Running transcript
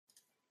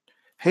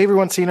Hey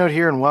everyone, C Note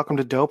here, and welcome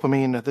to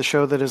Dopamine, the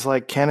show that is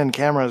like Canon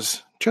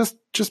cameras, just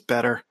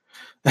better.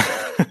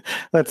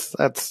 That's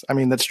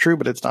true,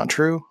 but it's not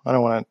true. I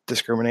don't want to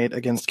discriminate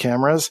against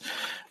cameras.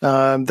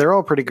 They're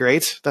all pretty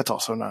great. That's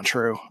also not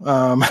true.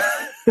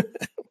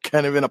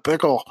 Kind of in a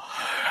pickle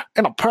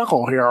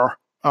here.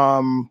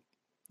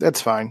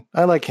 That's fine.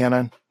 I like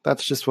Canon.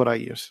 That's just what I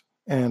use.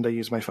 And I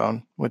use my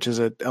phone, which is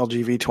a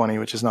LG V20,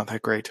 which is not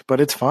that great,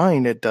 but it's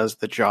fine. It does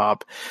the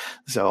job.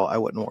 So I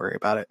wouldn't worry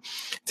about it.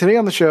 Today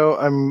on the show,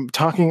 I'm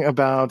talking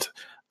about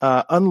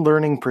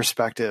unlearning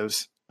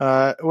perspectives.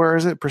 Or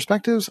is it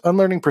perspectives?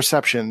 Unlearning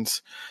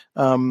perceptions.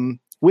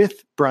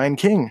 With Brian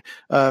King,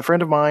 a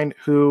friend of mine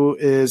who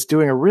is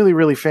doing a really,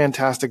 really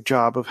fantastic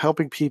job of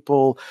helping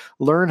people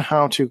learn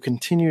how to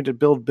continue to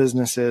build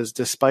businesses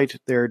despite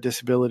their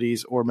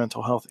disabilities or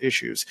mental health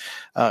issues.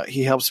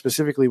 He helps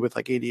specifically with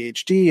like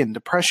ADHD and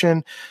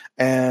depression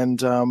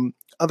and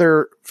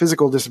other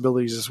physical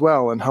disabilities as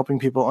well, and helping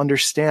people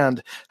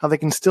understand how they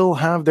can still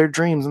have their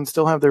dreams and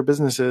still have their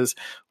businesses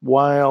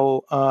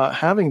while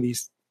having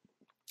these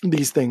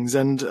things.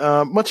 And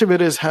much of it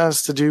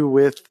has to do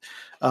with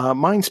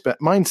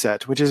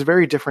mindset, which is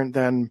very different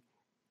than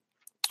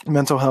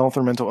mental health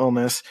or mental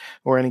illness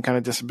or any kind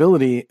of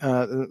disability.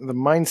 The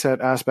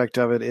mindset aspect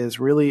of it is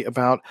really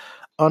about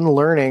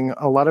unlearning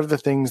a lot of the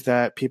things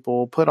that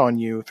people put on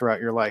you throughout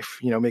your life,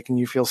 making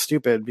you feel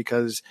stupid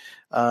because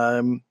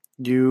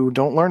you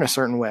don't learn a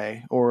certain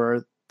way,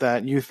 or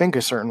that you think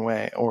a certain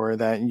way, or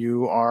that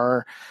you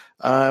are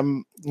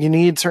you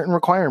need certain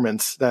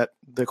requirements that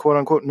the quote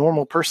unquote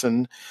normal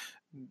person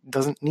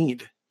doesn't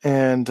need,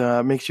 and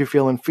makes you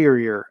feel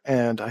inferior.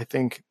 And I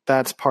think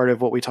that's part of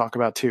what we talk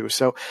about too.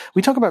 So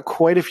we talk about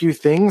quite a few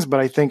things,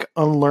 but I think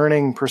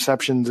unlearning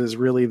perceptions is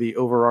really the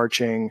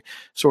overarching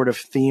sort of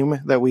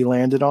theme that we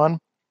landed on.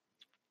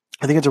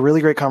 I think it's a really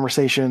great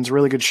conversation. It's a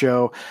really good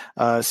show.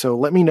 So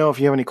let me know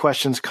if you have any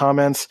questions,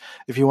 comments.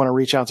 If you want to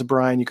reach out to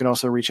Brian, you can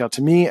also reach out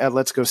to me at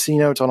Let's Go C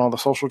Notes on all the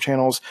social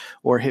channels,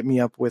 or hit me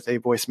up with a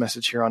voice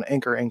message here on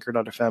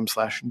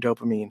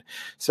anchor.fm/dopamine.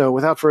 So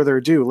without further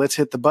ado, let's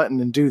hit the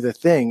button and do the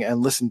thing and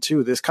listen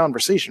to this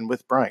conversation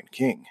with Brian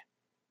King.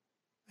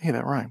 Hey,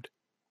 that rhymed.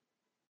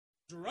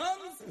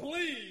 Drums,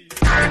 please.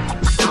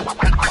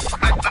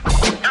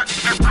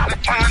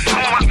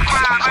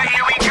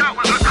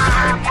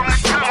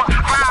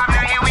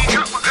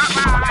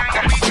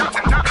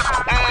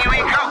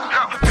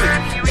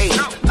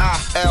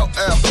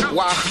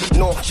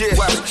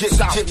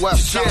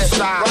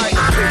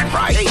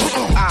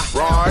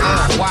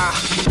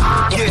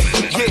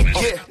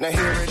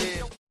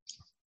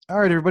 All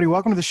right, everybody,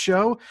 welcome to the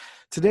show.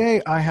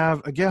 Today, I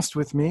have a guest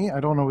with me. I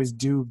don't always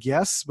do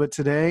guests, but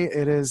today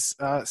it is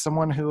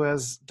someone who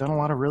has done a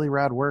lot of really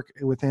rad work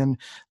within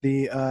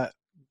the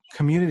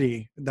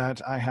community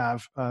that I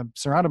have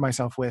surrounded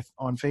myself with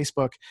on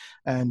Facebook.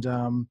 And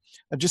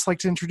I'd just like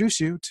to introduce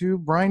you to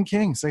Brian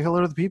King. Say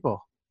hello to the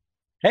people.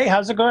 Hey,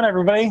 how's it going,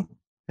 everybody?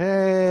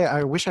 Hey,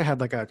 I wish I had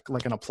like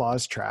an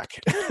applause track.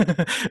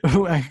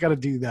 I got to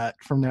do that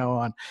from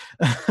now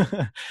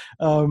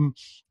on.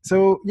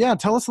 So yeah,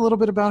 tell us a little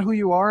bit about who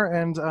you are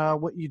and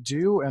what you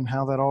do and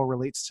how that all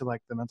relates to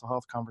like the mental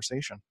health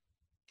conversation.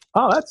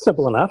 Oh, that's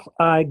simple enough.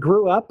 I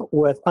grew up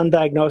with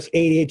undiagnosed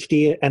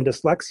ADHD and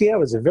dyslexia. I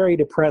was a very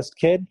depressed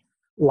kid,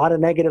 a lot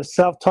of negative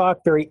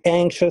self-talk, very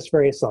anxious,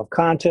 very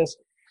self-conscious,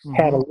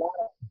 had a lot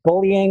of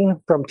bullying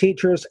from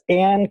teachers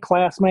and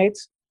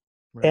classmates.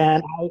 Right.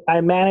 And I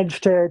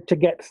managed to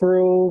get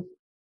through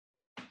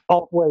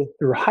all the way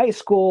through high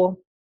school.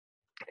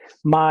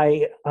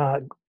 My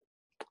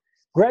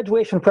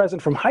graduation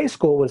present from high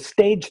school was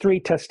stage 3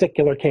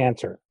 testicular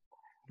cancer.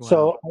 Wow.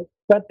 So I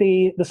spent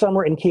the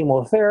summer in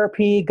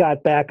chemotherapy,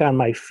 got back on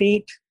my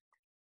feet.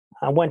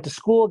 I went to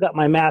school, got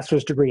my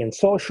master's degree in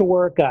social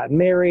work, got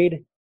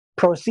married,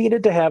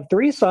 proceeded to have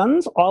 3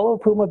 sons, all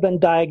of whom have been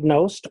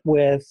diagnosed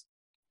with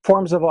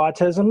forms of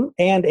autism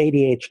and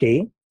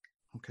ADHD.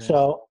 Okay.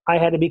 So I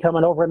had to become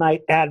an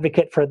overnight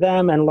advocate for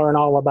them and learn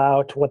all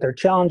about what their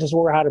challenges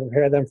were, how to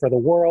prepare them for the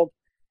world.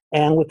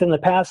 And within the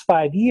past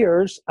 5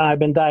 years, I've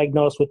been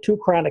diagnosed with 2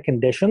 chronic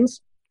conditions.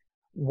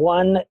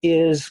 One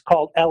is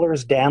called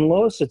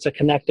Ehlers-Danlos. It's a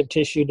connective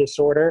tissue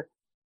disorder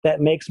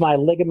that makes my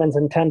ligaments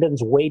and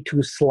tendons way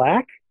too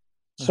slack.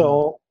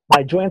 So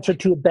my joints are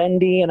too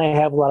bendy, and I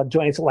have a lot of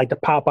joints that like to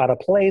pop out of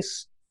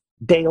place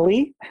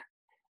daily,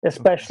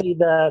 especially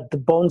the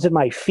bones in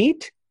my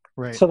feet.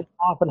 Right. So they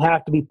often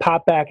have to be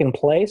popped back in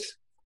place.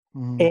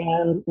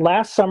 And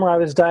last summer, I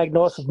was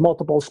diagnosed with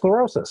multiple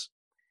sclerosis.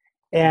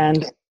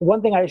 And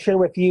one thing I share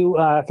with you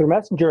through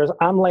Messenger is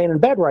I'm laying in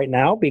bed right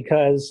now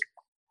because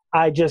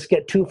I just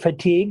get too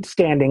fatigued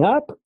standing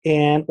up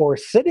or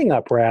sitting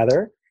up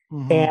rather.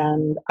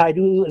 And I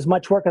do as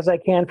much work as I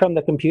can from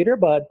the computer,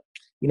 but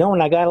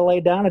when I got to lay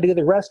down, I do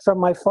the rest from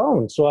my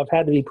phone. So I've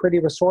had to be pretty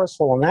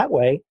resourceful in that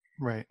way.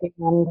 Right.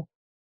 And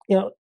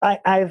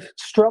I've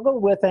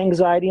struggled with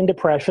anxiety and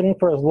depression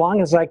for as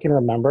long as I can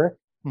remember.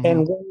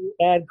 And when you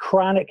add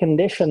chronic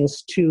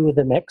conditions to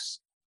the mix,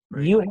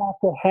 you have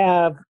to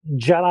have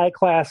Jedi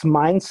class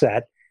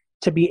mindset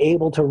to be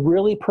able to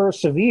really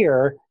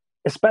persevere,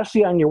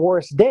 especially on your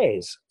worst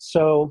days.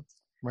 So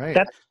Right.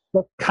 that's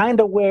kind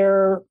of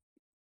where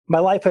my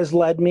life has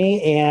led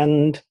me.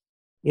 And,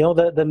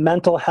 the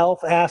mental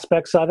health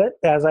aspects of it,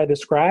 as I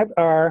described,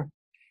 are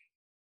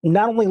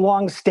not only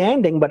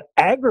long-standing, but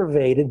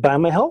aggravated by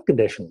my health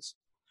conditions.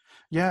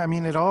 Yeah, I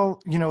mean, it all,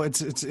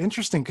 it's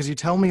interesting because you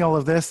tell me all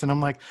of this and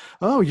I'm like,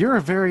 oh, you're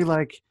a very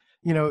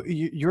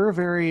you're a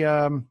very,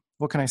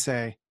 what can I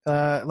say?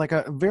 Like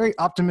a very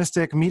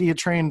optimistic, media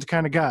trained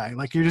kind of guy.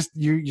 Like you're just,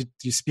 you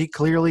speak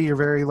clearly. You're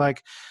very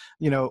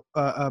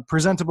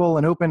presentable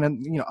and open.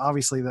 And,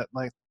 obviously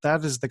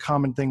that is the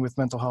common thing with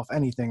mental health,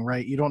 anything,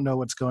 right? You don't know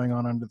what's going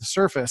on under the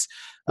surface.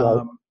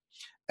 Right.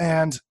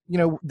 And,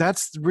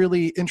 that's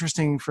really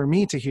interesting for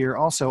me to hear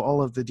also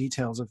all of the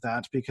details of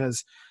that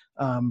because,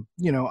 I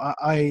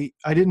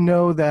didn't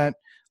know that.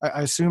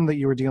 I assumed that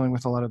you were dealing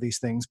with a lot of these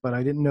things, but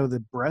I didn't know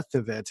the breadth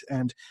of it.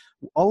 And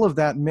all of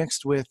that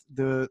mixed with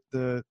the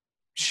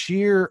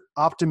sheer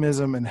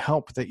optimism and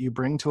help that you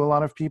bring to a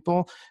lot of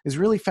people is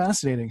really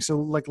fascinating. So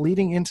like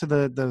leading into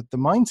the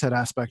mindset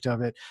aspect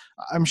of it,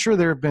 I'm sure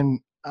there have been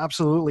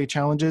absolutely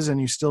challenges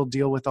and you still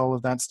deal with all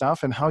of that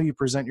stuff, and how you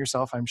present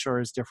yourself, I'm sure,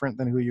 is different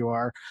than who you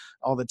are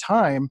all the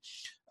time.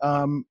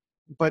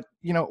 But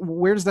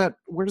where does that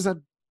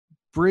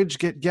bridge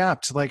get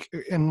gapped? Like,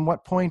 in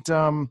what point,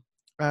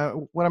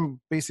 what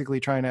I'm basically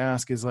trying to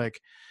ask is how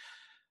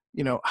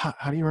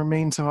do you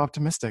remain so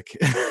optimistic,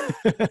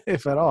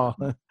 if at all?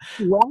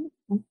 Well,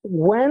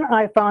 when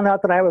I found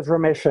out that I was in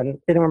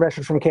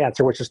remission from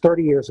cancer, which is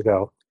 30 years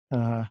ago,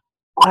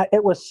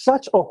 it was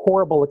such a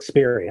horrible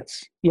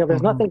experience.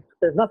 There's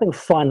nothing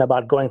fun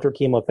about going through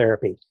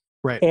chemotherapy.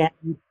 Right.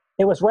 And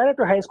it was right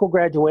after high school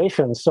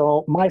graduation.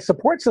 So my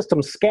support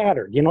system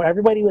scattered.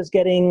 Everybody was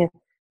getting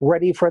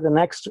ready for the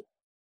next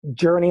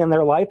journey in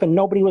their life, and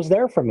nobody was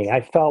there for me.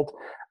 I felt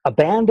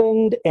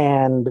abandoned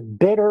and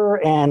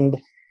bitter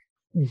and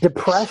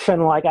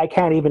depression, like I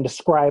can't even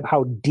describe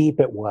how deep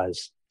it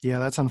was. Yeah,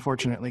 that's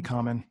unfortunately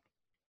common.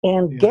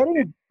 And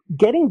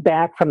getting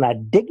back from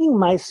that, digging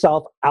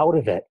myself out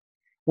of it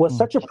was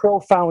such a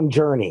profound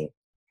journey.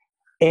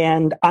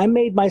 And I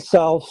made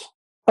myself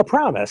a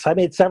promise. I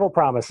made several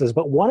promises,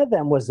 but one of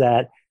them was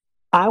that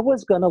I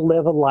was going to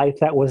live a life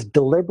that was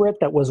deliberate,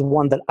 that was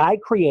one that I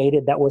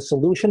created, that was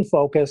solution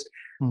focused.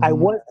 I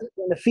wasn't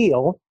going to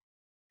feel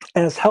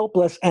as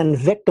helpless and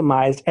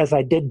victimized as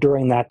I did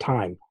during that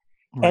time.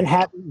 Right. And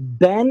having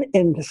been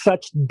in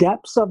such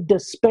depths of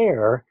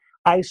despair,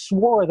 I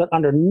swore that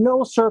under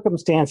no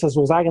circumstances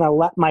was I going to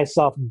let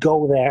myself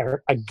go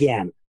there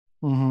again.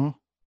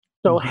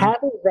 So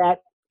having that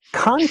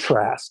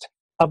contrast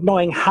of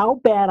knowing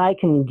how bad I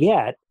can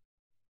get,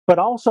 but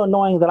also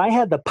knowing that I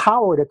had the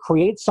power to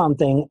create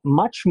something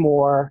much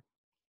more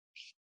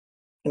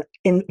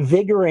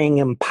invigorating,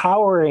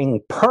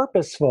 empowering,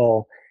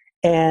 purposeful,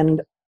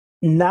 and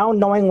now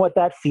knowing what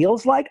that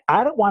feels like,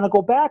 I don't want to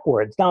go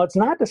backwards. Now, it's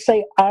not to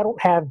say I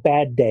don't have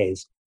bad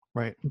days.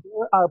 Right.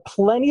 There are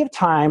plenty of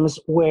times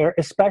where,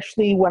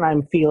 especially when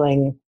I'm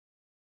feeling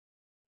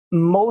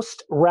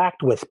most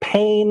racked with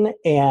pain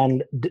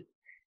and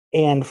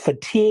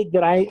fatigue,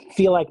 that I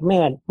feel like,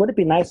 man, would it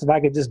be nice if I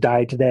could just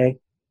die today?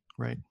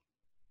 Right.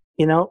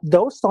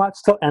 Those thoughts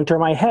still enter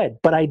my head,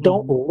 but I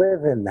don't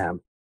live in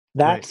them.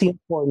 That's the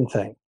important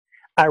thing.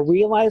 I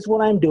realize what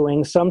I'm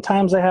doing.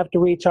 Sometimes I have to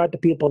reach out to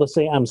people to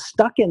say, I'm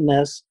stuck in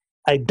this.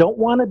 I don't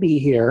want to be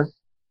here.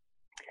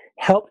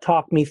 Help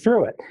talk me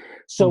through it.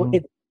 So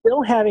it's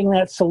still having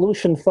that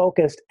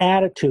solution-focused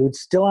attitude,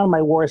 still on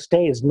my worst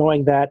days,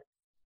 knowing that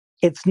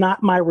it's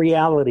not my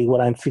reality, what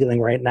I'm feeling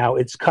right now.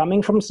 It's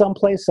coming from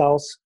someplace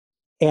else,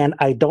 and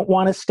I don't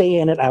want to stay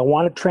in it. I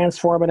want to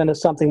transform it into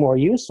something more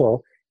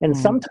useful, and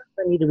sometimes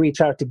I need to reach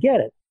out to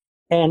get it.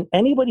 And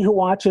anybody who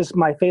watches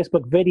my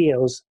Facebook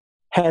videos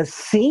has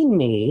seen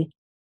me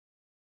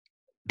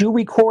do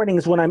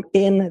recordings when I'm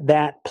in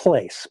that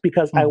place,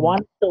 because I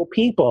want to show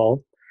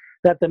people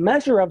that the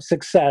measure of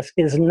success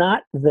is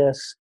not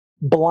this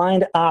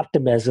blind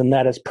optimism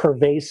that is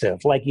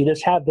pervasive. Like you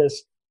just have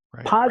this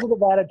positive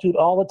attitude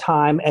all the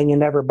time and you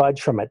never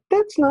budge from it.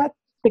 That's not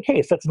the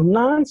case. That's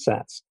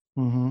nonsense.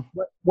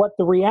 What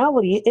the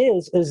reality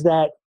is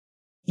that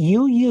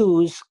you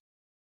use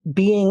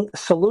being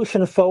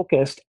solution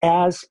focused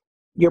as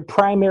your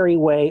primary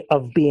way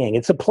of being.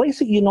 It's a place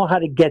that you know how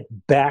to get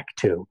back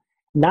to.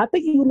 Not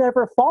that you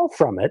never fall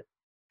from it,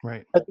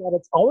 but that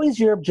it's always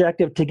your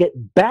objective to get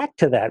back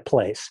to that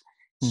place.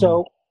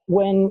 So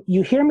when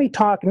you hear me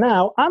talk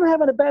now, I'm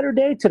having a better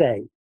day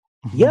today.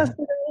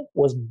 Yesterday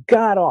was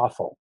god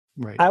awful.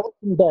 I was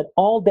in bed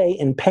all day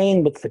in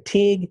pain with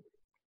fatigue,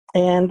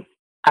 and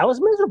I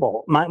was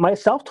miserable. My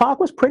self-talk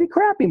was pretty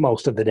crappy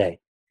most of the day.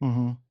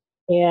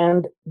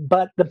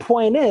 But the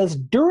point is,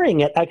 during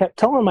it, I kept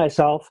telling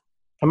myself,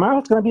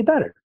 tomorrow's going to be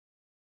better.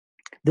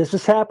 This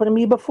has happened to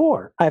me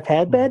before. I've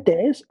had bad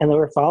days, and they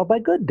were followed by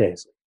good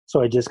days.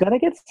 So I just got to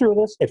get through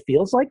this. It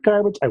feels like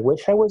garbage. I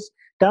wish I was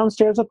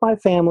downstairs with my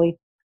family.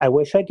 I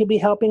wish I could be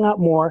helping out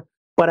more,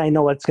 but I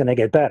know it's going to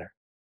get better.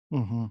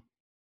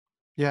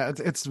 Yeah,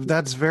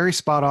 that's very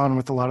spot on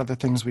with a lot of the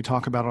things we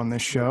talk about on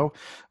this show,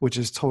 which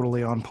is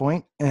totally on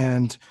point.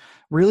 And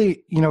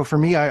really, for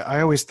me,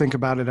 I always think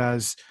about it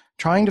as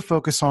trying to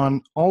focus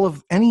on all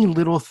of any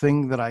little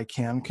thing that I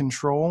can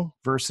control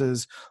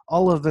versus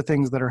all of the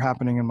things that are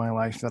happening in my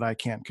life that I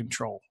can't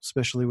control,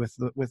 especially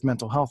with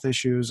mental health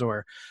issues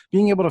or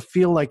being able to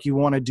feel like you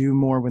want to do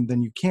more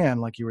than you can,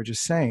 like you were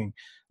just saying.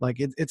 Like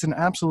it's an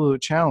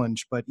absolute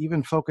challenge, but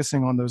even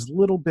focusing on those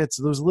little bits,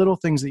 those little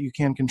things that you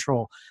can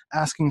control,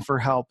 asking for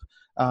help,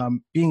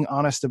 being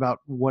honest about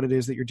what it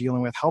is that you're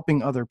dealing with,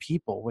 helping other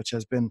people, which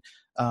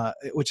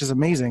is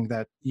amazing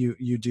that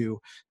you do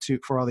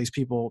for all these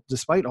people,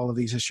 despite all of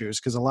these issues,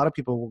 because a lot of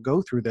people will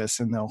go through this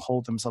and they'll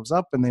hold themselves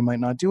up and they might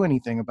not do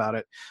anything about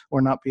it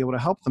or not be able to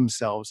help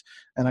themselves.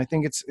 And I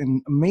think it's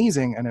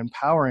amazing and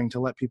empowering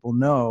to let people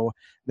know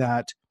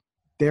that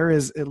there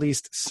is at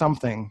least some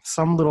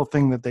little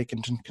thing that they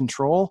can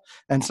control.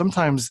 And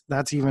sometimes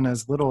that's even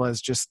as little as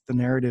just the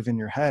narrative in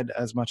your head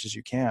as much as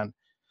you can.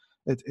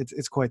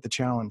 It's quite the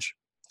challenge.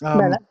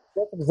 Man,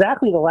 that's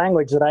exactly the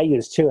language that I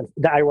use too.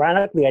 And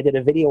ironically, I did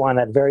a video on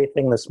that very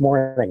thing this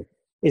morning.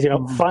 Is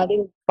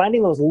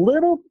finding those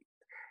little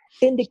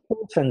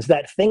indications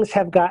that things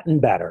have gotten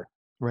better.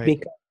 Right.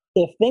 Because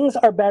if things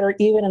are better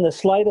even in the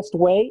slightest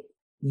way,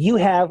 you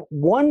have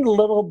one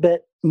little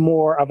bit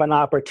more of an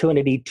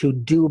opportunity to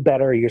do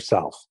better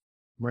yourself.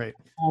 Right.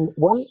 And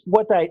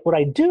what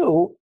I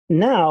do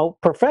now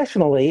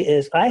professionally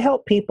is I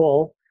help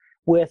people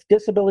with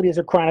disabilities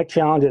or chronic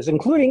challenges,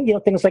 including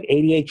things like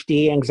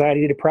ADHD,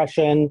 anxiety,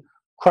 depression,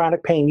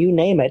 chronic pain, you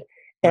name it.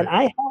 And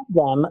I help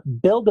them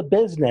build a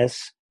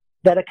business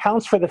that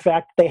accounts for the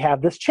fact they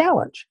have this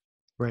challenge.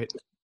 Right.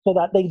 So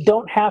that they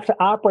don't have to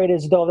operate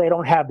as though they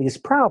don't have these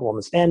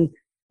problems. And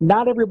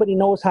not everybody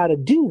knows how to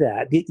do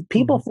that.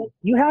 People think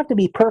you have to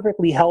be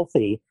perfectly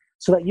healthy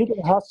so that you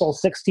can hustle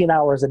 16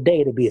 hours a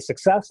day to be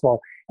successful.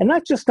 And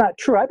that's just not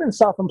true. I've been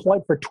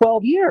self-employed for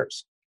 12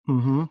 years.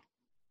 Mm-hmm.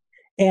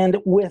 And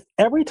with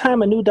every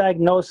time a new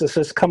diagnosis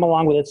has come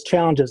along with its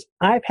challenges,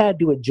 I've had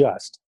to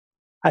adjust.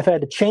 I've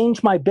had to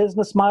change my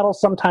business model,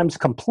 sometimes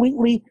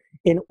completely,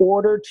 in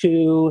order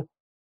to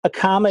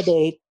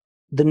accommodate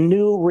the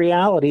new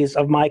realities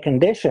of my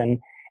condition.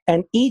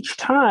 And each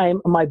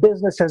time my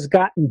business has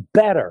gotten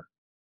better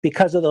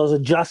because of those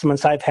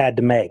adjustments I've had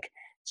to make.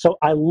 So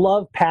I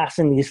love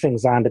passing these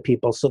things on to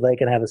people so they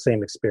can have the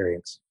same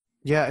experience.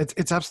 Yeah,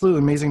 it's absolutely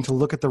amazing to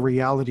look at the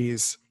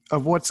realities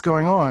of what's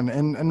going on.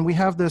 And we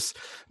have this,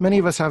 many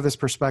of us have this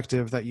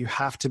perspective that you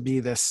have to be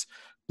this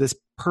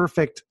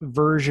perfect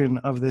version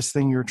of this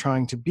thing you're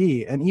trying to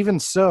be. And even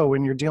so,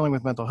 when you're dealing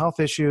with mental health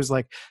issues,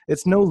 like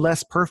it's no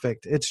less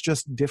perfect, it's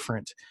just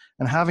different.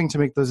 And having to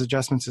make those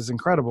adjustments is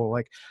incredible.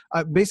 Like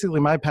basically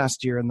my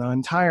past year, and the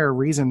entire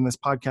reason this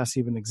podcast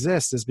even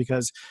exists is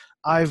because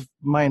I've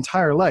my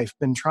entire life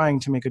been trying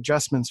to make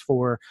adjustments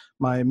for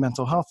my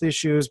mental health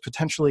issues,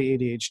 potentially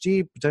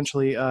ADHD,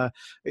 potentially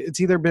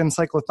it's either been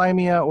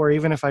cyclothymia, or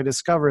even if I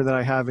discover that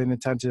I have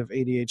inattentive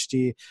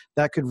ADHD,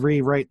 that could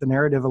rewrite the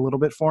narrative a little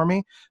bit for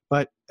me.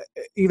 But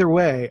either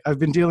way, I've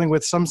been dealing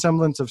with some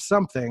semblance of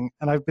something,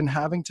 and I've been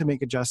having to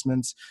make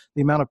adjustments.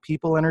 The amount of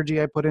people energy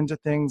I put into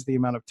things, the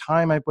amount of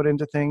time I put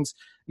into things,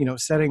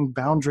 setting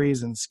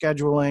boundaries and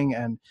scheduling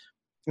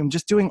and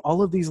just doing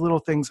all of these little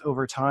things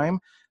over time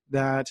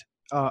that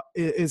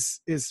is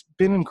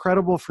been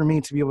incredible for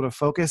me to be able to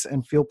focus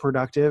and feel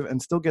productive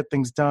and still get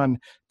things done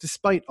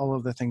despite all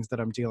of the things that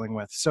I'm dealing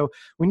with. So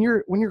when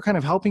you're kind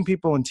of helping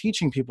people and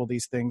teaching people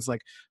these things, like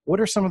what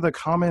are some of the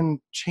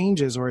common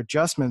changes or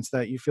adjustments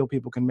that you feel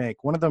people can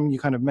make? One of them you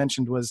kind of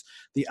mentioned was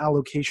the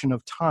allocation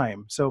of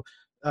time. So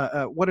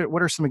what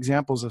are some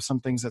examples of some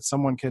things that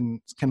someone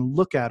can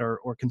look at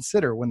or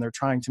consider when they're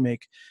trying to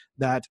make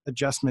that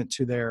adjustment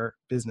to their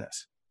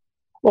business?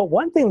 Well,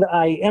 one thing that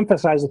I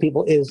emphasize to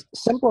people is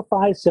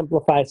simplify,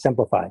 simplify,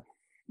 simplify.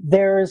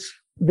 There's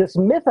this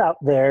myth out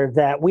there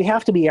that we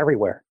have to be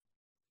everywhere.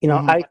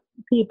 I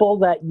see people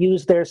that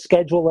use their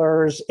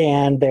schedulers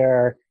and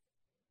they're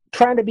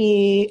trying to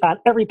be on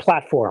every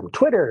platform,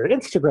 Twitter,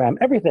 Instagram,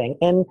 everything.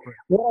 And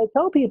what I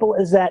tell people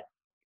is that,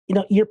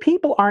 your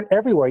people aren't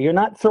everywhere. You're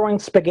not throwing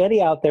spaghetti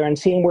out there and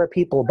seeing where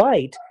people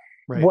bite.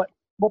 Right. What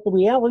the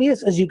reality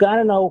is you got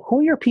to know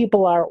who your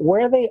people are,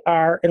 where they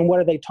are, and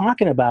what are they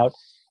talking about.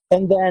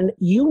 And then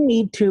you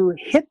need to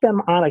hit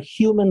them on a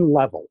human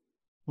level.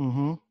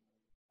 Mm-hmm.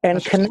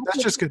 And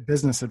that's just good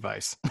business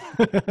advice.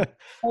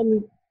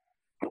 And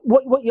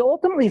what you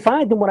ultimately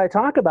find in what I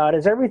talk about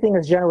is everything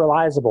is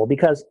generalizable,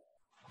 because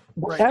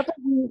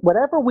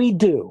whatever we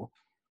do,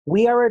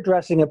 we are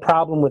addressing a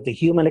problem with the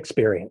human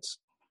experience.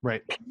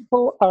 Right.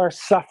 People are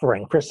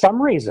suffering for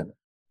some reason.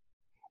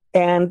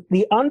 And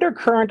the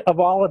undercurrent of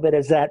all of it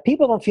is that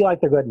people don't feel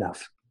like they're good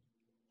enough.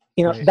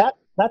 Right.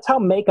 That's how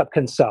makeup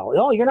can sell.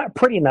 Oh, you're not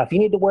pretty enough. You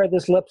need to wear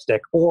this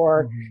lipstick.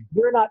 Or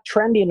you're not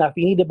trendy enough.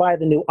 You need to buy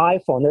the new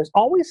iPhone. There's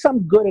always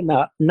some good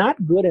enough,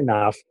 not good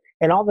enough,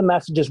 in all the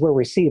messages we're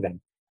receiving.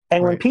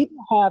 And when people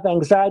have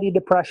anxiety,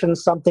 depression,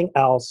 something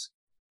else,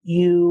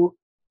 you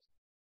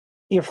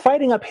you're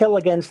fighting uphill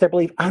against their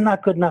belief, I'm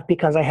not good enough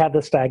because I have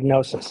this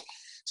diagnosis.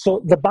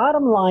 So the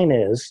bottom line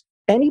is,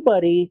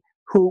 anybody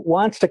who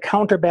wants to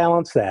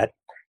counterbalance that,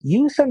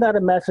 you send out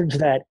a message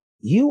that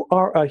you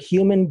are a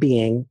human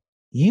being,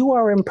 you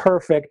are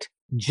imperfect,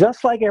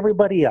 just like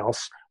everybody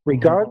else,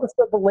 regardless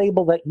of the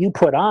label that you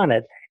put on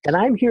it. And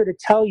I'm here to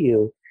tell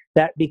you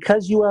that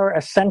because you are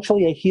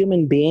essentially a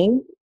human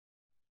being,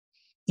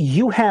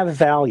 you have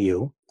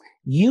value.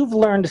 You've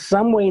learned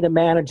some way to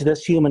manage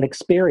this human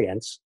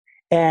experience.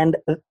 And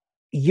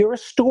your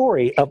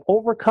story of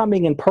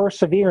overcoming and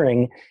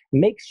persevering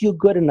makes you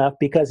good enough,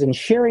 because in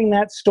sharing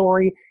that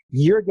story,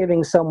 you're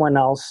giving someone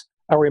else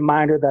a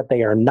reminder that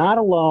they are not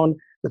alone,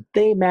 that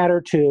they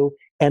matter too,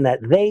 and that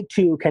they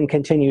too can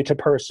continue to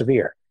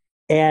persevere.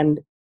 And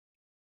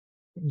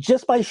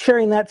just by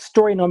sharing that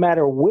story, no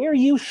matter where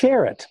you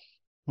share it,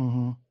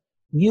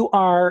 you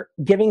are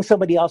giving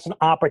somebody else an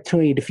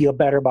opportunity to feel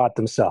better about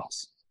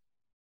themselves.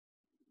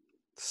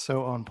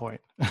 So on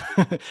point.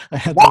 I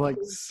had to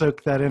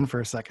soak that in for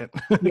a second.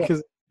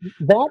 Because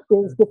that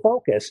is the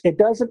focus. It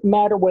doesn't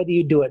matter whether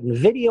you do it in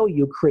video,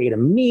 you create a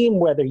meme,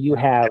 whether you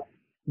have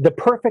the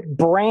perfect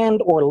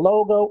brand or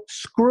logo,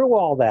 screw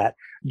all that.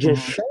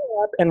 Just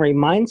show up and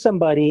remind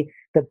somebody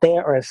that they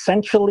are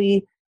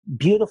essentially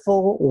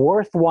beautiful,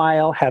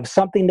 worthwhile, have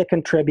something to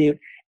contribute.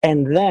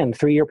 And then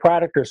through your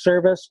product or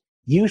service,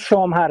 you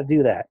show them how to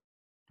do that.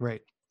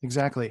 Right.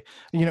 Exactly.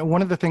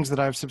 One of the things that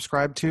I've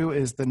subscribed to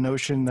is the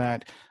notion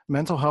that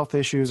mental health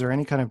issues or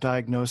any kind of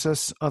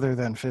diagnosis other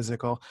than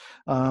physical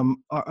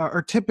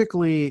are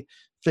typically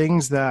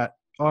things that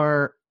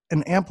are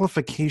an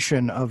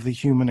amplification of the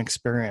human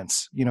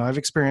experience. I've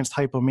experienced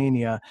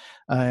hypomania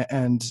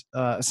and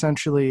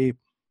essentially,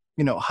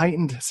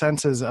 heightened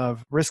senses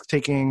of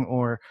risk-taking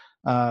or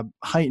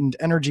heightened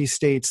energy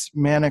states,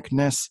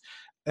 manicness,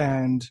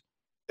 and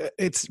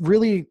it's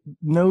really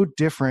no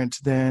different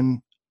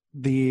than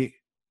the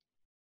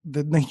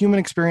human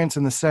experience,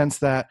 in the sense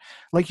that,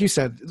 like you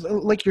said,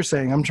 like you're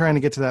saying, I'm trying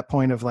to get to that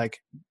point of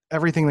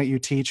everything that you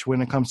teach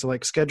when it comes to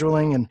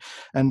scheduling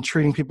and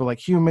treating people like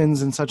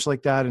humans and such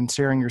like that, and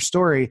sharing your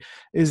story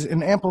is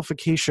an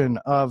amplification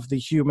of the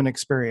human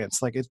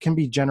experience. It can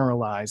be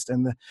generalized,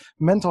 and the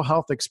mental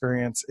health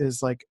experience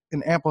is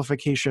an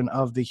amplification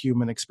of the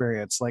human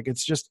experience.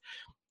 It's just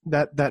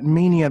that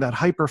mania, that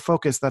hyper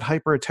focus, that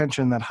hyper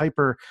attention, that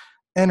hyper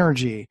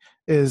energy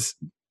is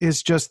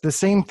just the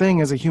same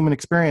thing as a human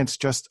experience,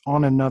 just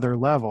on another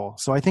level.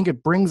 So I think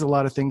it brings a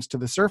lot of things to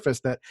the surface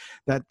that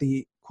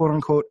the quote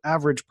unquote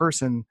average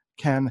person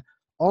can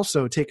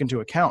also take into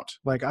account.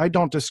 I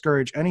don't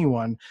discourage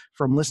anyone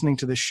from listening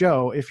to the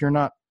show if you're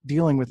not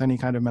dealing with any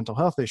kind of mental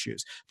health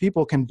issues.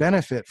 People can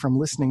benefit from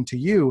listening to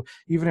you,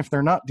 even if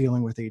they're not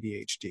dealing with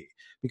ADHD,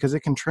 because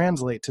it can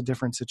translate to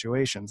different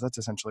situations. That's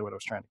essentially what I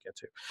was trying to get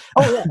to.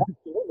 Oh, yeah,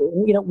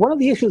 absolutely. One of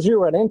the issues you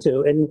run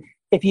into, and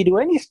if you do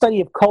any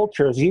study of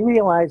cultures, you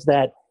realize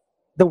that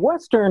the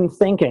Western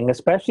thinking,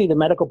 especially the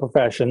medical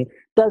profession,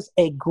 does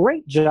a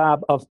great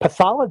job of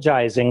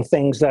pathologizing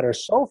things that are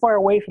so far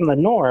away from the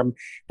norm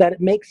that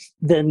it makes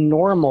the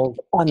normal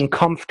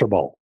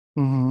uncomfortable.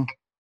 And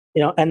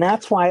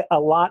that's why a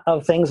lot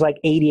of things like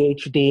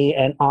ADHD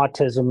and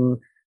autism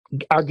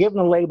are given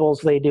the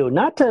labels they do,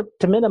 not to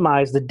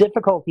minimize the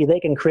difficulty they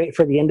can create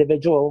for the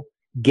individual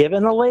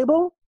given the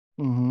label.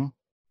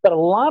 But a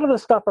lot of the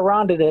stuff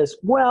around it is,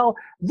 well,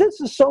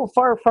 this is so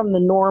far from the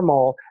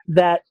normal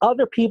that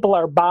other people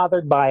are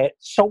bothered by it,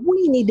 so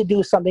we need to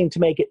do something to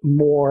make it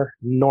more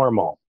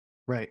normal.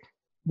 Right.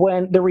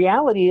 When the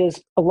reality is,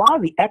 a lot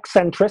of the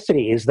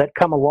eccentricities that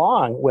come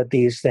along with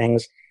these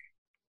things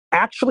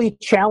actually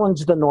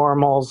challenge the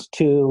normals,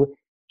 to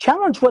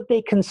challenge what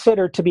they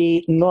consider to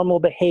be normal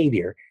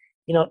behavior.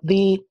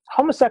 The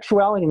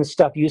homosexuality and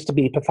stuff used to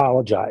be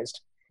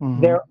pathologized.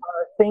 There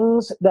are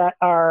things that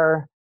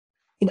are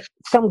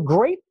some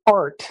great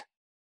art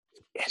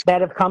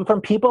that have come from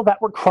people that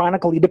were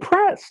chronically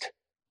depressed.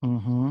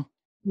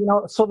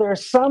 So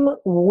there's some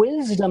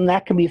wisdom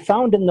that can be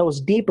found in those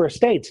deeper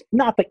states.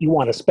 Not that you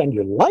want to spend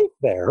your life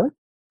there,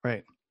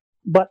 right?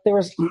 But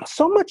there's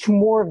so much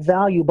more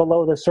value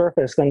below the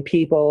surface than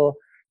people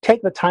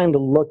take the time to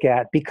look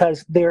at,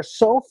 because they're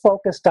so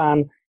focused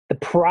on the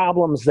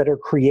problems that are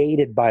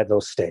created by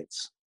those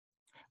states.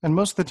 And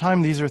most of the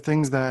time, these are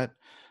things that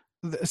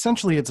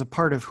essentially it's a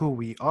part of who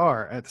we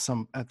are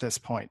at this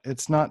point.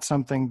 It's not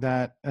something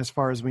that, as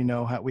far as we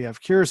know, we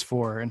have cures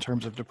for in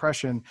terms of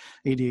depression,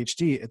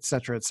 ADHD, et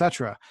cetera, et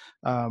cetera.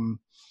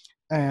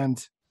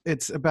 And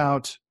it's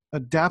about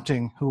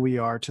adapting who we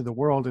are to the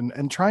world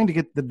and trying to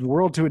get the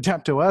world to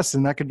adapt to us.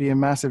 And that could be a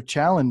massive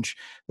challenge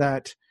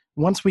that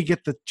once we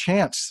get the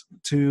chance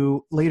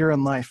to later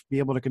in life be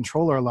able to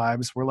control our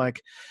lives, we're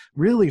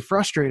really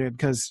frustrated,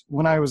 because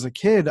when I was a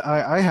kid,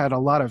 I had a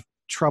lot of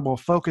trouble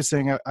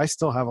focusing. I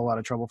still have a lot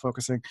of trouble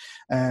focusing,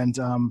 and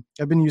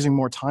I've been using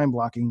more time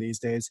blocking these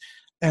days.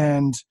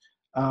 And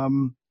I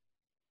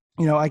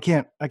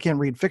can't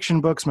read fiction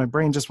books. My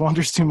brain just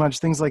wanders too much.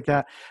 Things like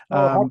that.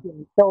 I'm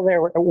still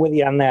there with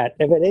you on that.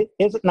 If it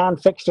isn't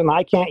nonfiction,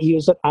 I can't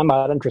use it. I'm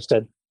not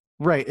interested.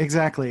 Right,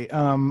 exactly.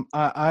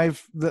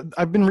 I've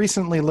been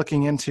recently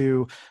looking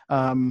into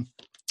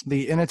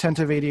the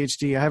inattentive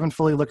ADHD. I haven't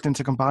fully looked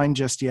into combined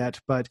just yet,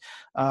 but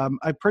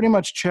I pretty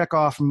much check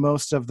off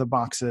most of the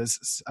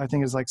boxes. I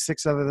think it's like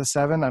 6 out of the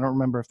 7. I don't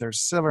remember if there's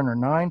 7 or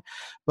 9,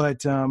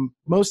 but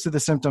most of the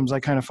symptoms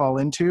I kind of fall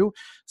into.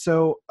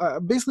 So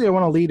basically, I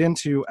want to lead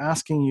into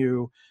asking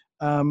you.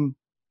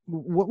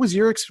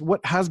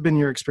 What has been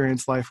your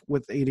experience life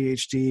with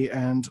ADHD,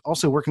 and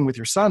also working with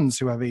your sons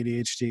who have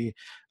ADHD?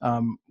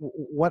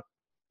 What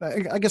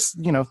I guess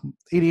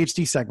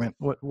ADHD segment.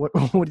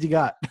 What do you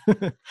got?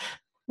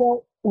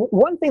 Well,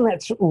 one thing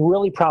that's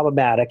really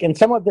problematic, and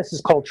some of this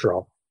is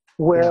cultural,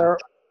 where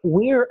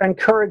we're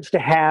encouraged to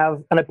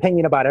have an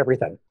opinion about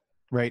everything.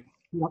 Right.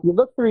 You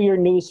look through your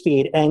news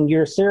feed and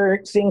you're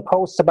seeing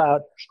posts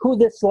about who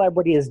this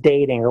celebrity is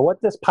dating or what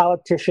this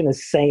politician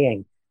is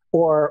saying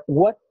or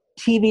what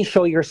TV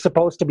show you're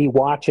supposed to be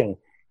watching.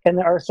 And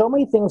there are so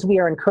many things we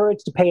are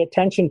encouraged to pay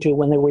attention to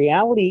when the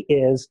reality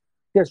is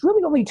there's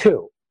really only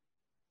 2.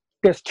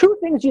 There's 2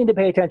 things you need to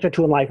pay attention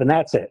to in life, and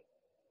that's it.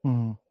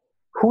 Mm.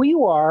 Who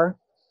you are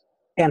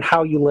and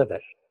how you live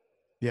it.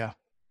 Yeah.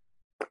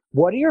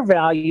 What are your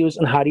values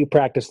and how do you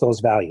practice those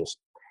values?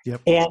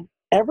 Yep. And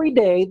every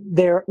day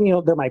they're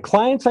my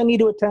clients I need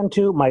to attend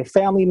to, my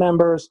family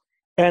members,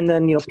 and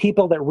then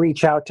people that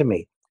reach out to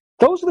me.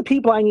 Those are the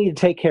people I need to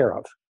take care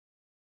of.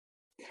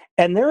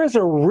 And there is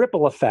a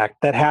ripple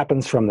effect that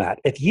happens from that.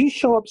 If you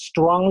show up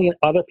strongly in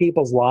other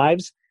people's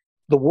lives,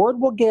 the word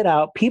will get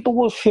out. People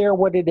will share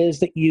what it is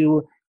that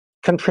you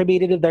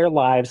contributed to their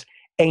lives,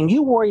 and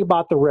you worry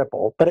about the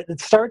ripple, but it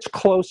starts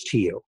close to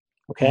you,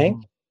 okay?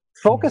 Mm-hmm.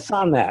 Focus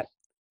on that.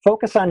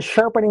 Focus on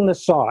sharpening the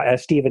saw,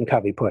 as Stephen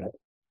Covey put it,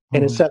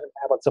 in his 7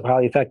 Habits of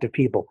Highly Effective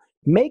People.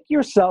 Make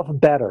yourself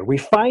better.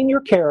 Refine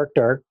your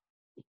character,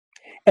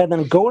 and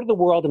then go to the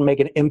world and make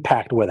an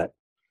impact with it.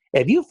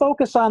 If you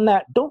focus on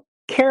that, don't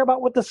care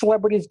about what the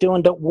celebrity is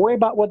doing. Don't worry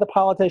about what the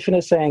politician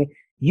is saying.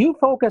 You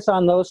focus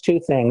on those 2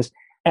 things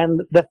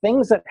and the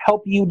things that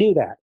help you do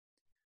that.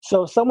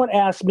 So if someone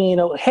asks me,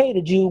 hey,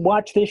 did you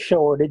watch this show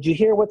or did you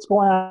hear what's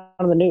going on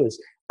in the news?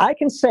 I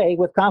can say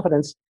with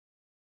confidence,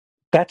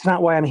 that's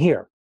not why I'm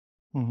here.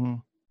 Mm-hmm.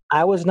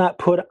 I was not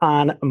put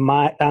on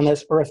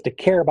this earth to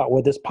care about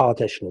what this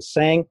politician is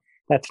saying.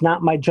 That's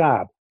not my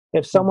job.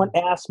 If someone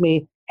asks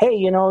me,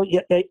 hey,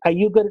 are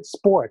you good at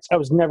sports? I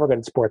was never good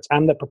at sports.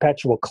 I'm the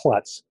perpetual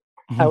klutz.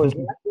 I was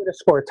not good to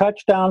score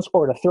touchdowns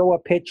or to throw a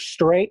pitch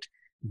straight.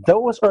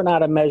 Those are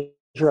not a measure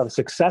of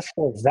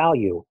successful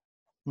value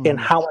in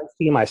how I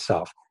see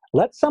myself.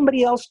 Let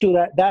somebody else do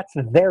that. That's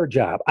their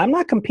job. I'm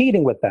not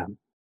competing with them.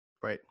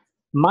 Right.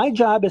 My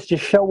job is to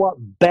show up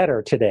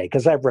better today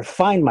because I've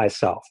refined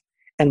myself.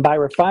 And by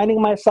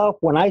refining myself,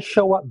 when I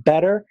show up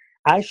better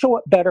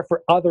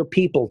for other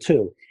people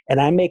too. And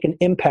I make an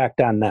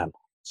impact on them.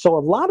 So a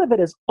lot of it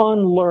is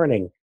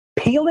unlearning,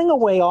 peeling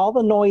away all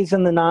the noise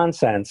and the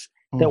nonsense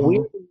that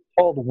we're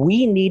told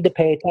we need to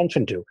pay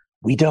attention to.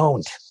 We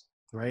don't.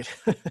 Right.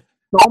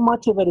 So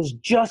much of it is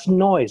just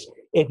noise.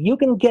 If you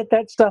can get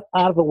that stuff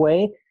out of the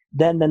way,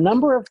 then the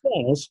number of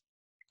things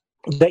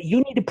that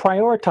you need to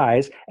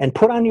prioritize and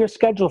put on your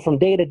schedule from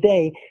day to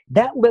day,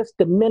 that list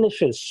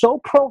diminishes so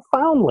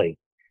profoundly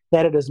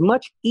that it is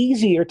much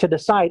easier to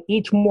decide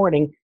each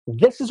morning,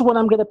 this is what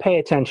I'm going to pay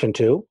attention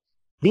to.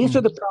 These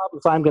are the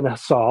problems I'm going to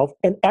solve,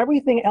 and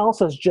everything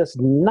else is just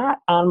not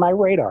on my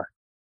radar.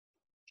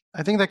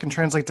 I think that can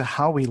translate to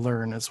how we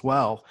learn as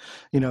well.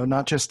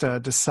 Not just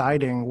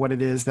deciding what it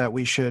is that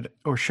we should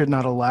or should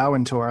not allow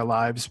into our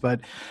lives,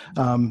 but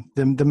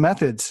the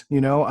methods.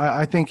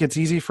 I think it's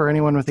easy for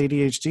anyone with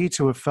ADHD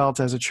to have felt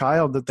as a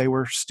child that they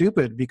were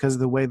stupid because of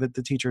the way that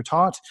the teacher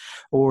taught,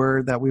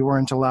 or that we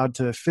weren't allowed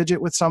to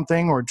fidget with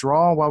something or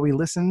draw while we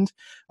listened.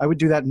 I would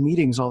do that in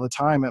meetings all the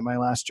time at my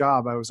last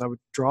job. I would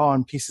draw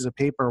on pieces of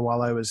paper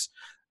while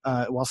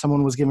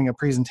someone was giving a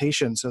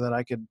presentation so that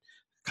I could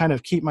kind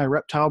of keep my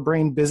reptile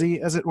brain busy,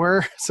 as it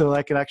were, so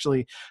I could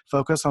actually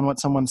focus on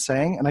what someone's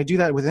saying. And I do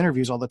that with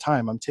interviews all the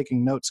time. I'm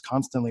taking notes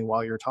constantly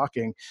while you're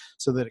talking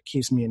so that it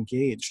keeps me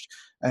engaged.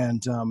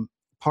 And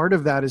part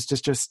of that is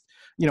just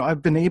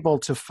I've been able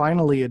to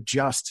finally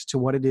adjust to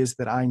what it is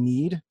that I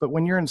need. But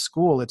when you're in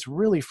school, it's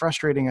really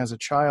frustrating as a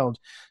child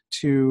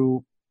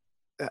to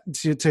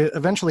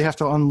eventually have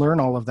to unlearn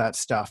all of that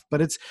stuff.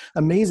 But it's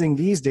amazing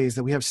these days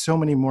that we have so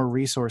many more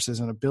resources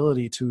and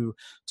ability to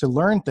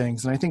learn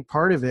things. And I think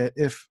part of it,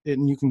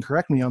 and you can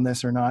correct me on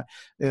this or not,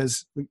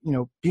 is,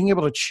 being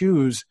able to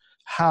choose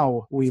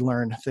how we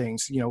learn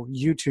things,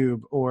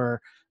 YouTube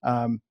or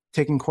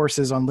taking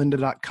courses on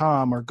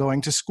lynda.com, or going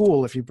to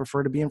school if you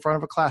prefer to be in front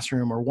of a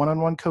classroom, or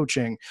one-on-one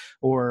coaching,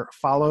 or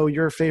follow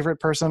your favorite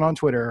person on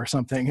Twitter or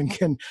something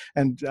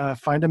and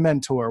find a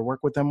mentor,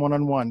 work with them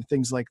one-on-one,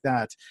 things like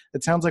that.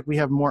 It sounds like we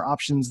have more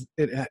options.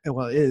 It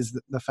is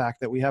the fact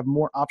that we have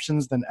more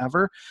options than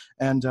ever.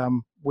 And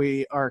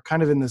we are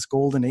kind of in this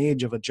golden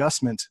age of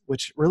adjustment,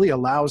 which really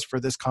allows for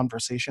this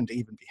conversation to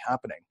even be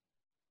happening.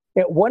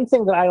 Yeah, one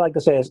thing that I like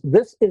to say is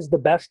this is the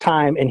best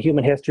time in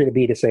human history to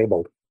be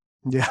disabled.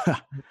 Yeah.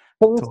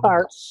 Things Totally.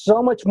 are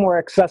so much more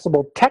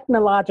accessible,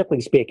 technologically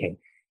speaking.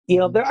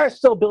 There are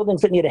still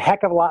buildings that need a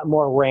heck of a lot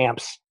more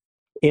ramps,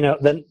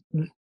 than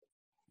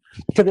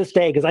to this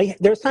day, because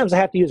there's times I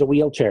have to use a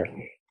wheelchair.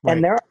 Right.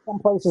 And there are some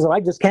places that I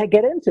just can't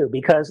get into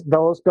because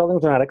those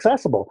buildings are not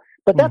accessible.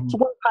 But that's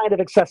one kind of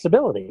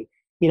accessibility.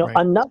 Right.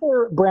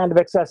 Another brand of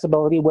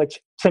accessibility,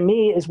 which to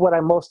me is what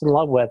I'm most in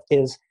love with,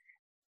 is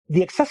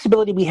the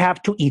accessibility we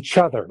have to each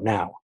other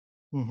now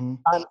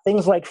on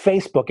things like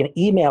Facebook and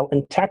email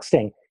and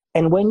texting.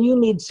 And when you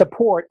need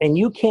support and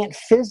you can't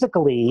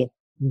physically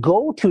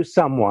go to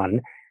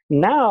someone,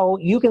 now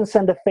you can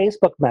send a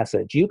Facebook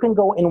message. You can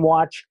go and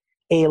watch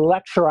a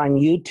lecture on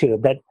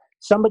YouTube that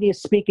somebody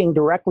is speaking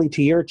directly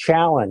to your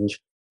challenge.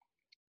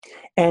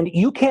 And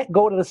you can't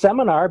go to the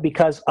seminar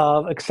because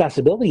of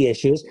accessibility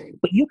issues,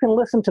 but you can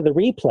listen to the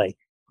replay.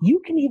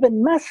 You can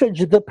even message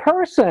the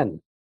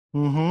person,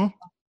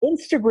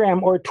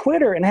 Instagram or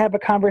Twitter, and have a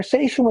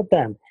conversation with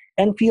them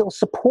and feel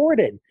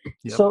supported.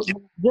 Yep. So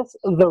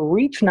the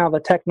reach now the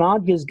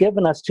technology has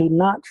given us to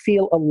not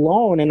feel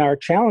alone in our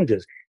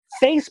challenges.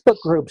 Facebook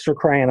groups are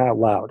crying out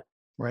loud.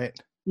 Right.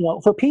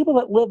 For people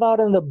that live out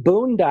in the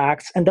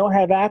boondocks and don't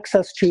have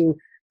access to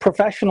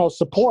professional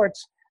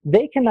supports,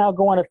 they can now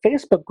go on a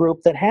Facebook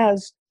group that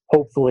has,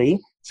 hopefully,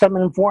 some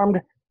informed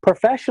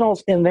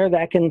professionals in there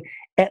that can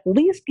at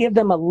least give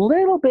them a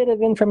little bit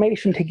of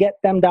information to get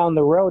them down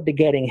the road to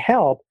getting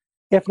help,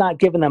 if not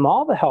giving them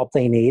all the help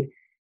they need.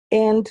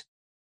 And,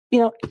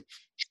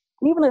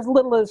 even as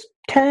little as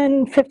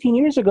 10, 15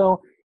 years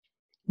ago,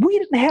 we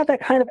didn't have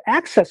that kind of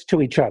access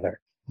to each other.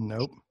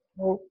 Nope.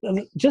 Well,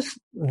 just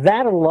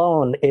that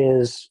alone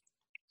is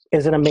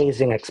an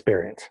amazing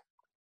experience.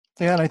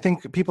 Yeah, and I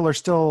think people are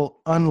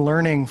still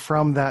unlearning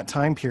from that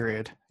time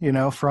period,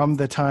 from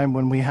the time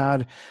when we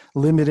had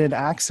limited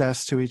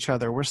access to each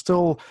other. We're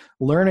still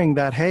learning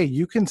that, hey,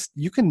 you can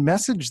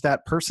message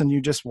that person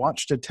you just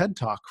watched a TED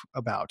Talk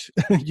about.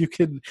 you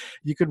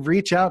could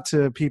reach out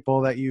to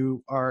people that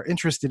you are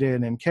interested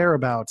in and care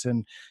about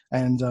and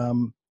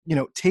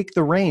take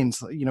the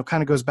reins,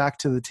 kind of goes back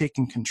to the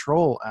taking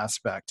control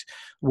aspect,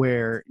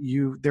 where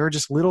there are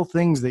just little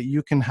things that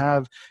you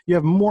have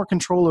more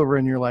control over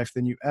in your life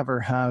than you ever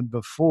had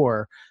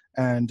before.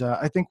 And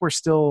I think we're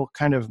still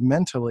kind of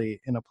mentally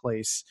in a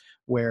place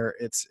where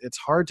it's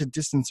hard to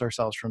distance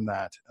ourselves from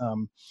that,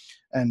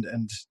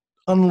 and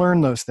unlearn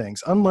those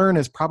things. Unlearn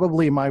is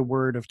probably my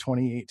word of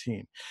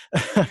 2018.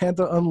 I had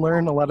to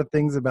unlearn a lot of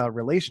things about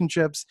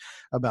relationships,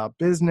 about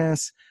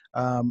business,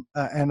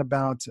 and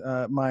about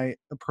my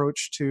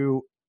approach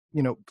to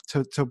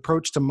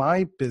approach to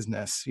my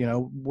business,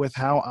 with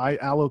how I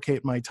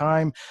allocate my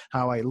time,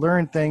 how I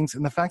learn things,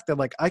 and the fact that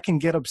I can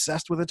get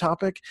obsessed with a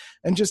topic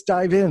and just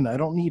dive in. I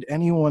don't need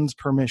anyone's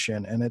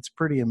permission, and it's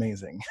pretty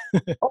amazing.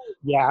 Oh,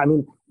 yeah. I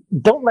mean,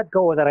 don't let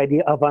go of that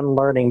idea of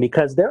unlearning,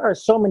 because there are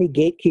so many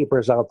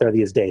gatekeepers out there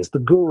these days, the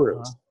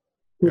gurus,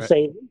 who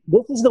say,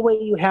 this is the way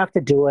you have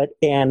to do it,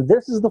 and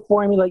this is the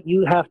formula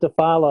you have to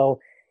follow.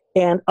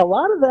 And a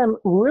lot of them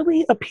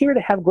really appear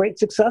to have great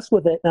success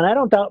with it, and I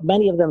don't doubt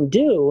many of them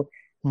do,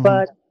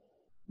 but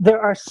there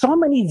are so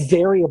many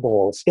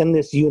variables in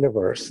this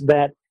universe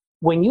that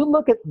when you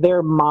look at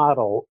their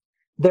model,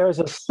 there's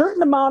a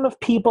certain amount of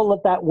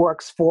people that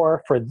works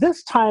for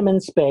this time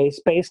and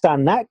space based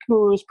on that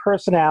guru's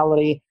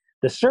personality,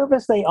 the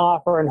service they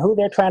offer, and who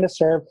they're trying to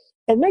serve.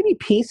 And maybe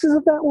pieces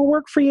of that will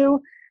work for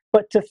you,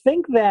 but to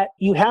think that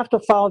you have to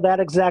follow that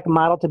exact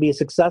model to be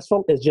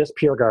successful is just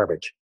pure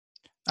garbage.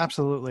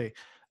 Absolutely.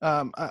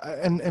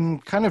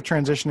 And kind of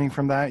transitioning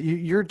from that,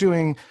 you're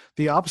doing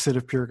the opposite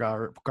of pure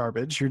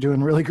garbage. You're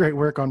doing really great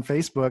work on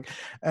Facebook.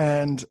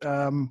 And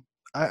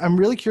I'm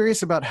really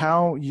curious about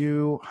how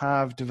you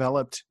have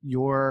developed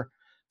your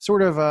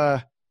sort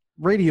of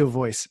radio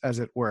voice, as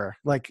it were.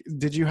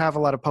 Did you have a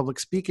lot of public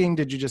speaking?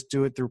 Did you just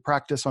do it through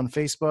practice on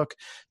Facebook,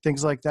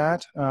 things like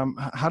that?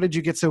 How did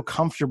you get so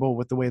comfortable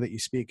with the way that you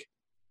speak?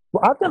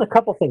 Well, I've done a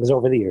couple things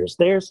over the years.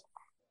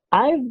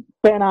 I've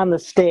been on the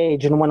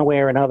stage in one way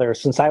or another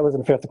since I was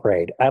in 5th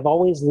grade. I've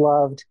always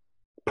loved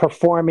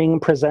performing,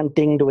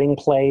 presenting, doing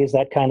plays,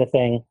 that kind of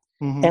thing.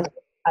 And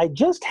I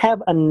just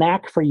have a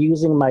knack for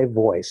using my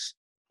voice.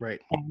 Right.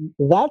 And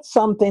that's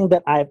something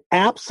that I've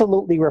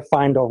absolutely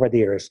refined over the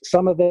years.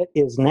 Some of it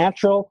is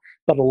natural,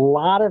 but a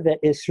lot of it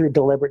is through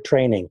deliberate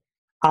training.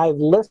 I've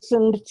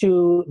listened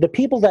to the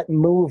people that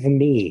move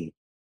me.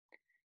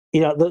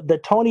 The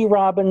Tony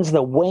Robbins,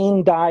 the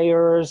Wayne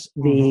Dyers,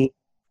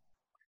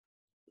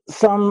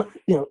 some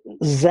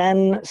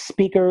Zen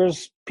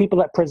speakers, people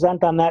that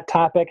present on that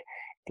topic,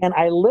 and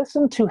I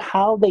listen to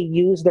how they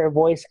use their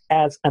voice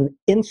as an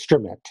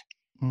instrument.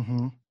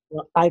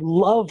 I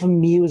love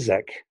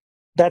music.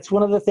 That's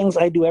one of the things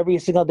I do every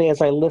single day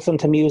is I listen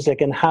to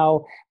music and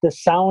how the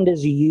sound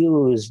is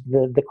used,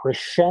 the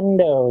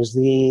crescendos,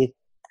 the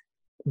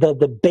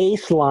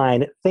bass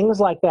line, things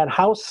like that,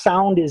 how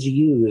sound is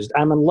used.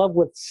 I'm in love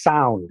with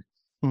sound.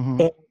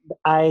 And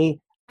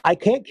I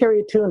can't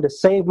carry a tune to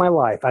save my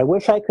life. I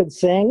wish I could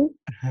sing.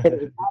 It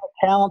is not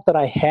a talent that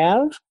I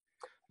have.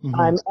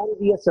 I'm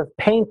envious of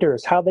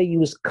painters, how they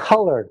use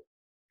color.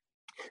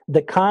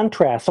 the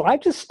contrast. So I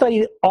just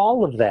studied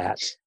all of that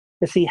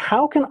to see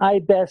how can I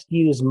best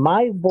use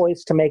my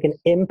voice to make an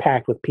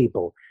impact with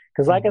people.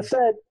 Because like I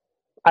said,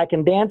 I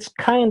can dance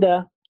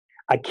kinda,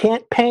 I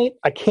can't paint,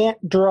 I can't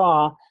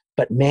draw,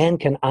 but man,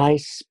 can I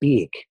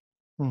speak.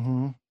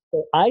 Mm-hmm.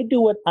 So I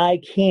do what I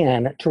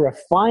can to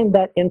refine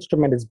that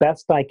instrument as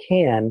best I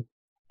can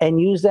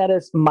and use that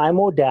as my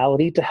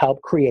modality to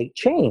help create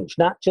change,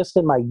 not just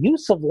in my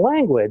use of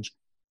language,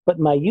 but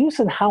my use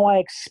in how I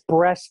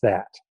express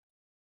that.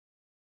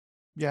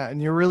 Yeah,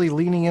 and you're really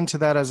leaning into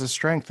that as a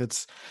strength.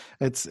 It's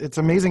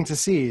amazing to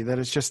see that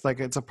it's just like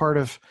it's a part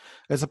of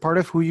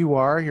who you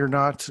are. You're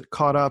not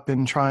caught up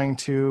in trying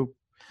to,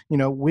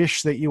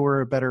 wish that you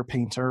were a better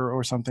painter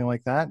or something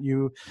like that.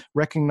 You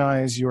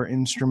recognize your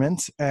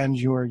instrument and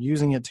you're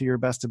using it to your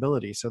best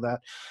ability. So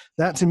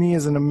that to me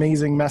is an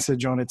amazing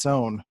message on its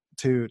own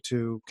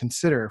to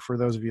consider for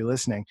those of you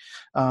listening.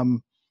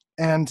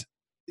 And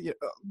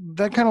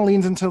that kind of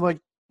leans into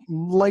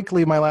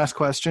likely my last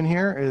question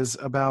here is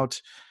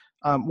about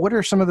what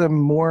are some of the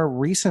more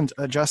recent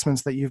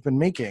adjustments that you've been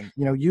making?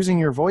 Using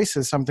your voice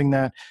is something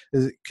that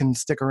can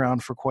stick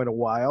around for quite a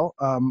while.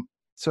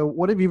 So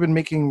what have you been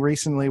making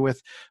recently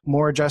with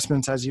more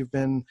adjustments as you've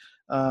been,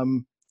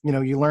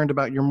 you learned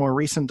about your more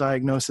recent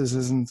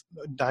diagnoses and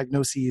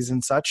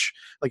such.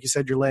 Like you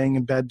said, you're laying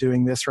in bed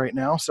doing this right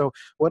now. So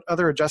what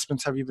other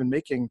adjustments have you been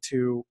making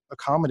to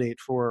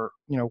accommodate for,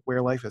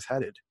 where life is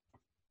headed?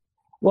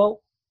 Well,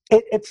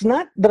 it's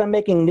not that I'm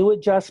making new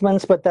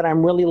adjustments, but that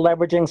I'm really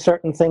leveraging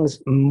certain things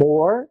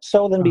more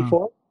so than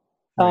before.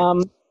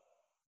 Right.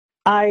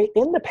 I,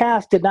 in the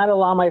past, did not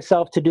allow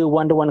myself to do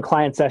one-to-one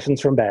client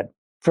sessions from bed.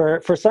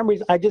 For some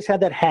reason, I just had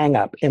that hang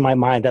up in my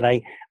mind that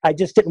I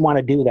just didn't want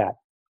to do that.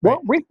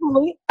 Well,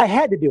 recently, I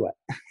had to do it.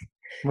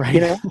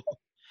 Right.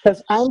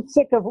 Because I'm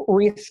sick of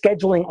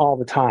rescheduling all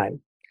the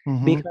time.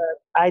 Mm-hmm. Because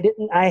I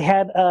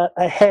had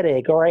a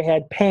headache or I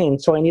had pain,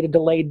 so I needed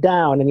to lay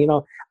down.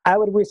 And, I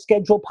would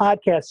reschedule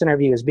podcast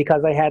interviews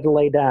because I had to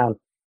lay down.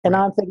 And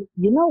I'm thinking,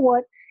 you know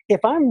what?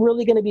 If I'm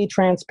really going to be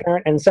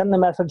transparent and send the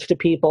message to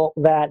people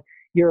that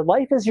your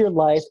life is your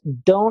life,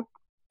 don't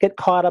get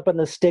caught up in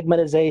the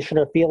stigmatization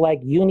or feel like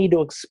you need to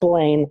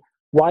explain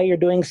why you're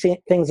doing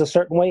things a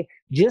certain way.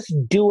 Just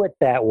do it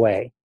that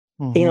way.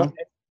 Mm-hmm.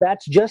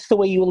 That's just the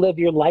way you live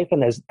your life,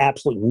 and there's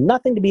absolutely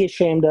nothing to be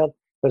ashamed of.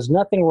 There's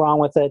nothing wrong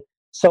with it.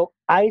 So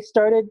I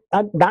started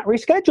not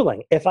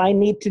rescheduling. If I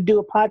need to do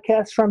a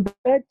podcast from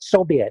bed,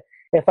 so be it.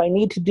 If I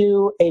need to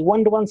do a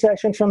one-to-one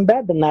session from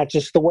bed, then that's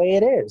just the way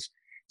it is.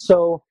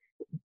 So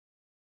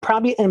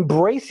probably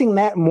embracing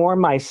that more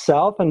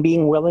myself and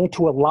being willing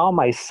to allow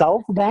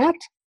myself that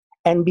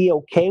and be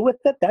okay with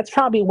it, that's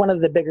probably one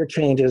of the bigger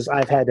changes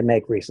I've had to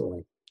make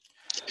recently.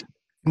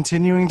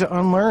 Continuing to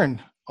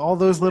unlearn all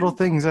those little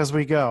things as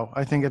we go.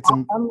 I think it's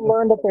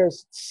unlearned that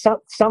there's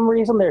some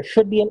reason there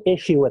should be an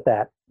issue with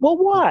that. Well,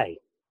 why?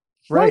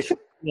 Right. Why should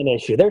there be an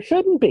issue? There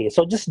shouldn't be.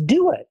 So just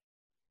do it.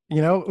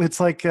 It's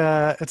like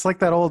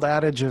that old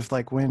adage of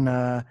like when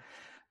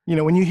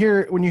when you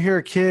hear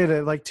a kid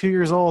at like 2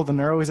 years old and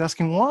they're always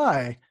asking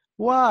why.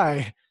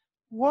 Yeah.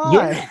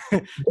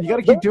 You got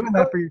to keep doing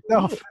that for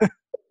yourself.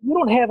 You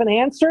don't have an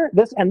answer.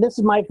 This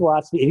is my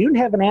philosophy. If you don't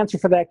have an answer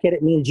for that kid,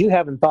 it means you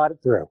haven't thought it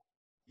through.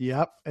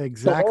 Yep,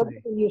 exactly. So they're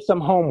giving you some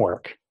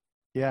homework.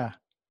 Yeah.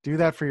 Do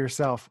that for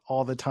yourself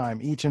all the time,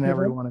 each and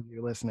every one of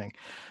you listening.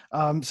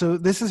 So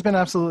this has been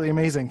absolutely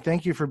amazing.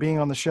 Thank you for being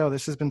on the show.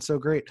 This has been so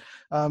great.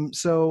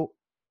 So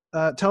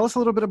tell us a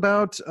little bit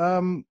about,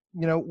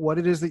 what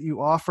it is that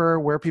you offer,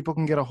 where people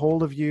can get a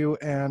hold of you,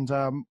 and,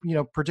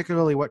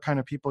 particularly what kind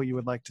of people you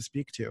would like to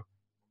speak to.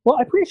 Well,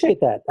 I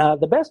appreciate that.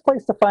 The best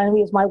place to find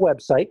me is my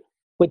website,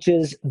 which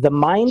is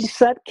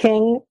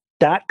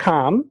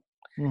themindsetking.com.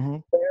 Mm-hmm.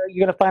 There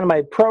you're going to find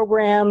my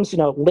programs,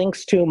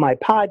 links to my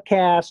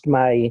podcast,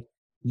 my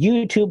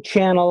YouTube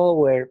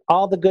channel, where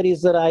all the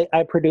goodies that I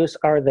produce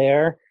are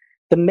there.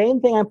 The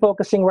main thing I'm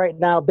focusing right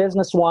now,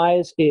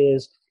 business-wise,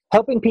 is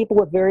helping people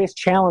with various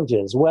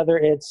challenges, whether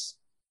it's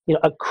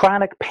a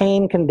chronic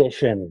pain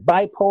condition,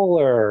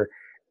 bipolar,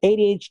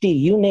 ADHD,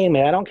 you name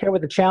it. I don't care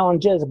what the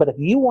challenge is, but if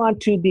you want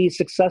to be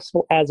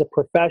successful as a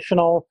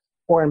professional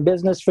or in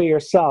business for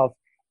yourself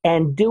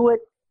and do it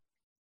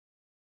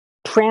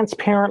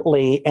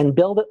transparently and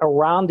build it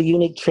around the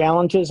unique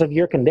challenges of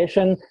your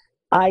condition,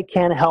 I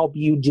can help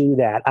you do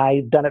that.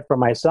 I've done it for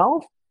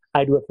myself.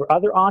 I do it for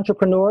other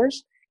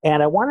entrepreneurs,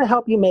 and I want to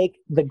help you make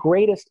the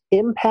greatest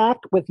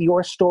impact with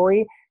your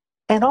story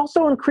and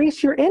also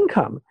increase your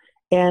income.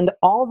 And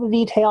all the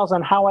details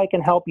on how I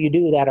can help you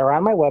do that are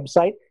on my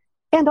website.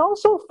 And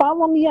also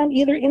follow me on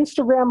either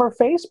Instagram or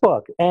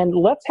Facebook, and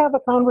let's have a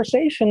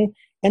conversation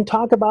and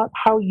talk about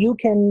how you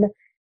can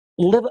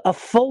live a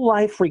full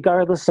life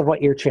regardless of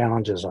what your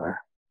challenges are.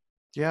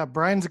 Yeah,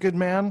 Brian's a good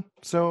man.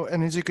 So,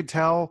 and as you could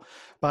tell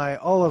by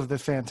all of the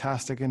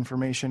fantastic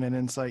information and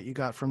insight you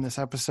got from this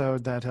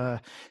episode,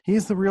 that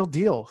he's the real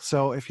deal.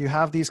 So if you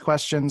have these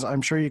questions,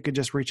 I'm sure you could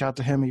just reach out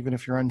to him, even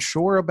if you're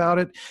unsure about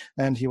it,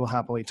 and he will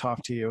happily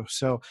talk to you.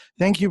 So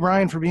thank you,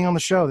 Brian, for being on the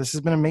show. This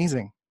has been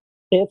amazing.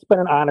 It's been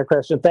an honor,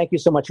 Christian. Thank you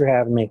so much for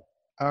having me.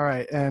 All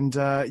right. And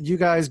you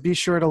guys be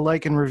sure to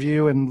like and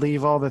review and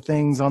leave all the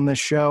things on this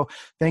show.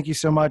 Thank you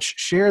so much.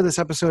 Share this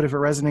episode if it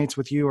resonates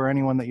with you or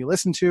anyone that you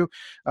listen to,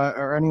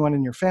 or anyone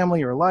in your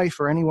family or life,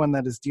 or anyone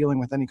that is dealing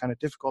with any kind of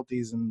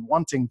difficulties and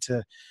wanting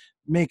to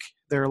make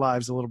their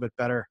lives a little bit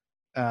better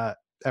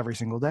every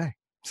single day.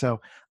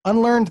 So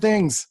unlearn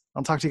things.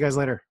 I'll talk to you guys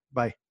later.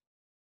 Bye.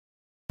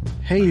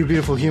 Hey, you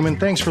beautiful human.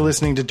 Thanks for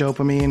listening to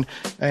Dopamine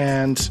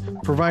and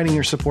providing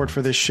your support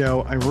for this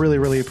show. I really,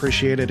 really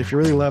appreciate it. If you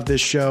really love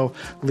this show,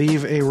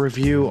 leave a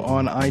review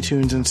on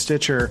iTunes and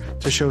Stitcher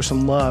to show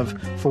some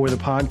love for the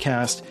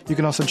podcast. You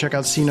can also check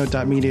out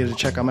cnote.media to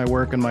check out my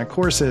work and my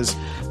courses.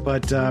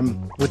 But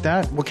with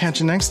that, we'll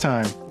catch you next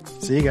time.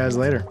 See you guys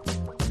later.